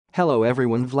Hello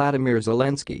everyone. Vladimir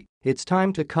Zelensky, it's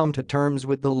time to come to terms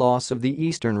with the loss of the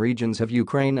eastern regions of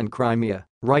Ukraine and Crimea,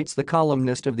 writes the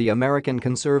columnist of the American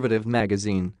conservative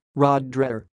magazine, Rod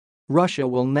Dreher. Russia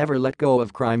will never let go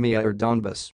of Crimea or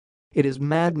Donbas. It is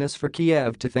madness for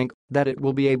Kiev to think that it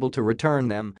will be able to return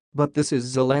them, but this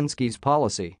is Zelensky's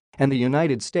policy, and the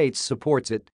United States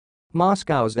supports it.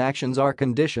 Moscow's actions are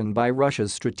conditioned by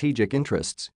Russia's strategic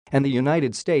interests, and the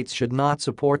United States should not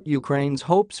support Ukraine's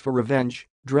hopes for revenge,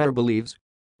 Dreher believes.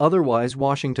 Otherwise,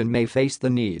 Washington may face the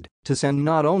need to send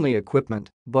not only equipment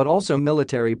but also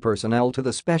military personnel to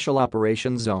the Special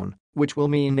Operations Zone, which will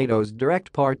mean NATO's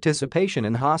direct participation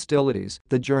in hostilities,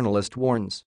 the journalist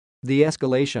warns. The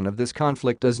escalation of this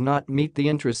conflict does not meet the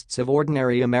interests of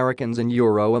ordinary Americans and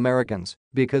Euro-Americans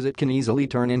because it can easily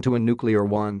turn into a nuclear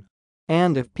one.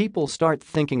 And if people start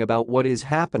thinking about what is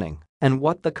happening and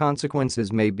what the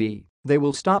consequences may be, they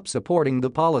will stop supporting the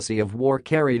policy of war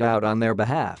carried out on their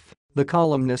behalf, the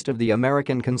columnist of the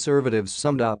American Conservatives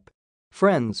summed up.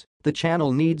 Friends, the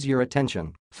channel needs your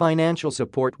attention. Financial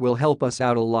support will help us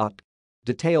out a lot.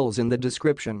 Details in the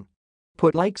description.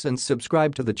 Put likes and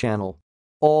subscribe to the channel.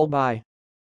 All bye.